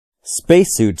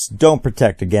Spacesuits don't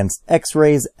protect against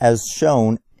X-rays as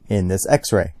shown in this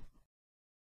X-ray.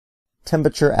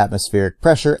 Temperature, atmospheric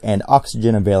pressure, and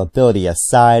oxygen availability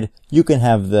aside, you can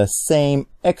have the same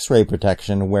X-ray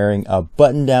protection wearing a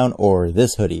button-down or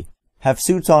this hoodie. Have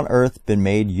suits on Earth been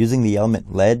made using the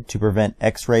element lead to prevent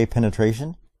X-ray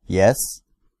penetration? Yes.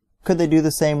 Could they do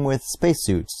the same with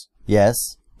spacesuits?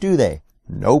 Yes. Do they?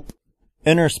 Nope.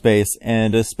 Inner space,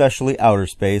 and especially outer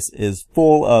space, is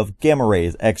full of gamma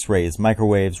rays, X-rays,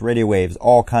 microwaves, radio waves,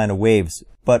 all kind of waves,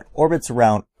 but orbits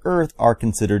around Earth are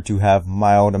considered to have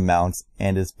mild amounts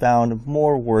and is found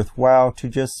more worthwhile to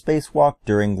just spacewalk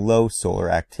during low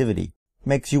solar activity.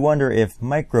 Makes you wonder if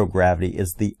microgravity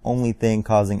is the only thing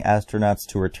causing astronauts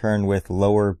to return with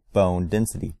lower bone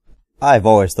density. I've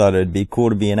always thought it would be cool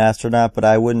to be an astronaut, but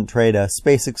I wouldn't trade a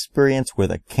space experience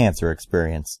with a cancer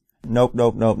experience. Nope,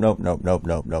 nope, nope, nope, nope, nope,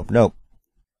 nope, nope, nope.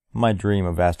 My dream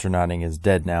of astronauting is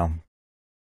dead now.